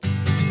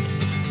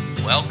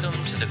Welcome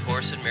to the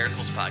Course in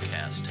Miracles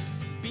podcast.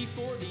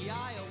 Before the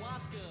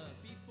ayahuasca,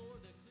 before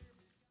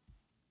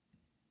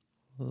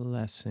the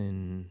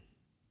Lesson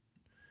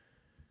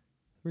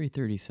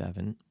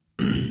 337.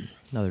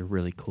 Another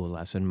really cool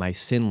lesson. My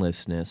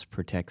sinlessness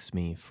protects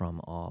me from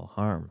all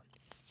harm.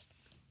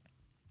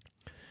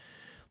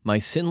 My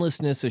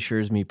sinlessness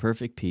assures me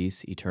perfect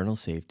peace, eternal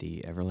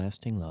safety,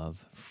 everlasting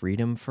love,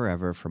 freedom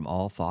forever from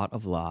all thought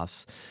of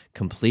loss,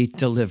 complete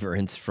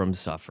deliverance from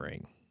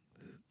suffering.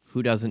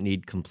 Who doesn't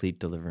need complete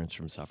deliverance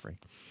from suffering?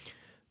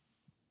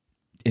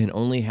 And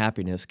only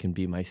happiness can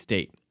be my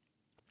state,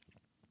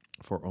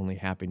 for only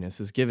happiness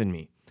is given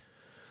me.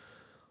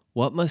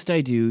 What must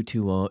I do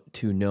to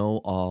know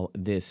all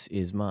this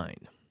is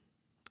mine?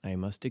 I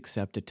must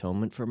accept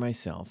atonement for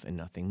myself and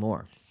nothing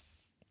more.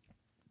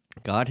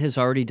 God has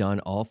already done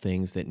all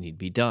things that need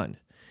be done,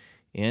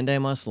 and I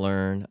must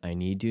learn I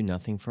need do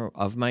nothing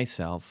of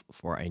myself,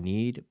 for I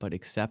need but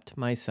accept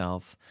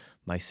myself,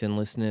 my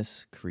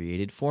sinlessness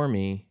created for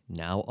me,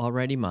 now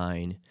already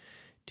mine,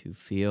 to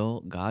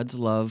feel God's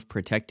love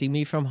protecting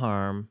me from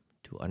harm,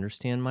 to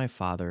understand my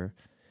Father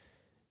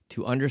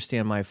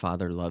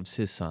loves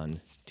his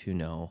Son, to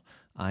know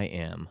I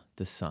am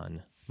the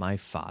Son my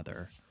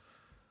Father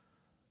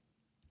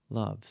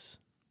loves.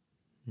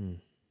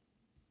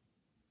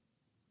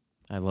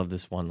 I love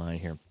this one line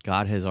here.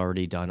 God has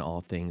already done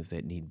all things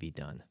that need be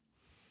done.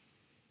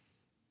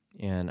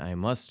 And I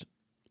must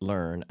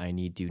learn I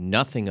need do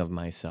nothing of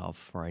myself,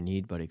 for I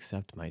need but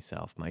accept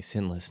myself, my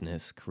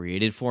sinlessness,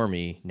 created for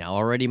me, now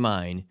already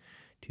mine,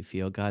 to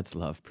feel God's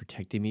love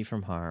protecting me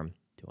from harm,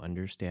 to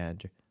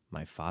understand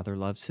my Father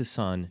loves his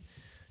Son,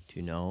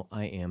 to know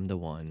I am the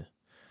one,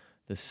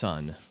 the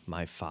Son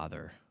my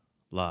Father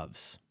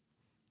loves.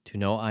 To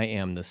know I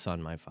am the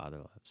Son my Father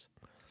loves.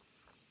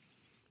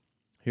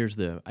 Here's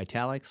the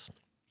italics.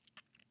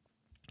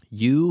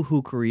 You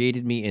who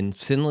created me in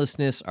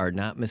sinlessness are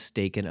not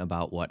mistaken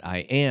about what I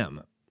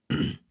am.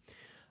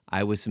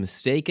 I was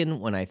mistaken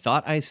when I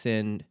thought I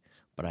sinned,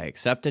 but I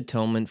accept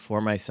atonement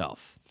for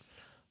myself.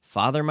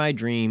 Father, my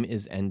dream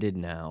is ended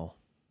now.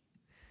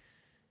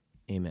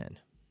 Amen.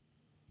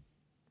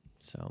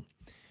 So,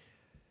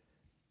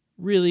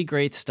 really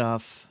great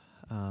stuff.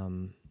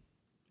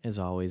 As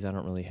always, I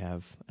don't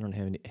have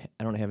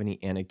any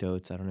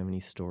anecdotes. I don't have any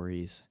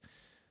stories.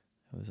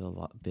 I was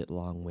bit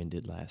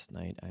long-winded last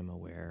night, I'm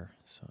aware.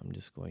 So I'm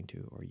just going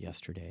to, or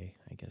yesterday,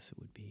 I guess it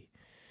would be.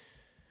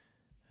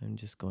 I'm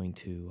just going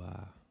to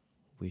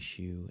wish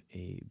you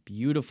a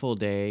beautiful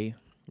day.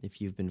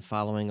 If you've been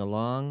following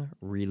along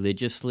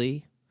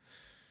religiously,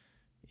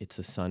 it's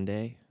a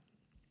Sunday.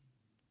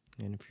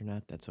 And if you're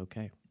not, that's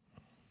okay.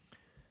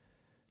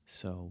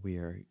 So we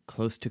are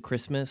close to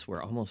Christmas.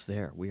 We're almost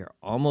there. We are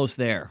almost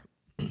there.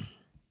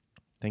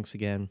 Thanks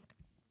again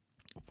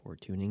for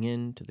tuning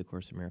in to the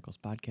Course in Miracles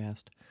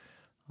podcast.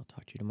 I'll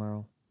talk to you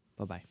tomorrow.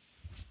 Bye-bye.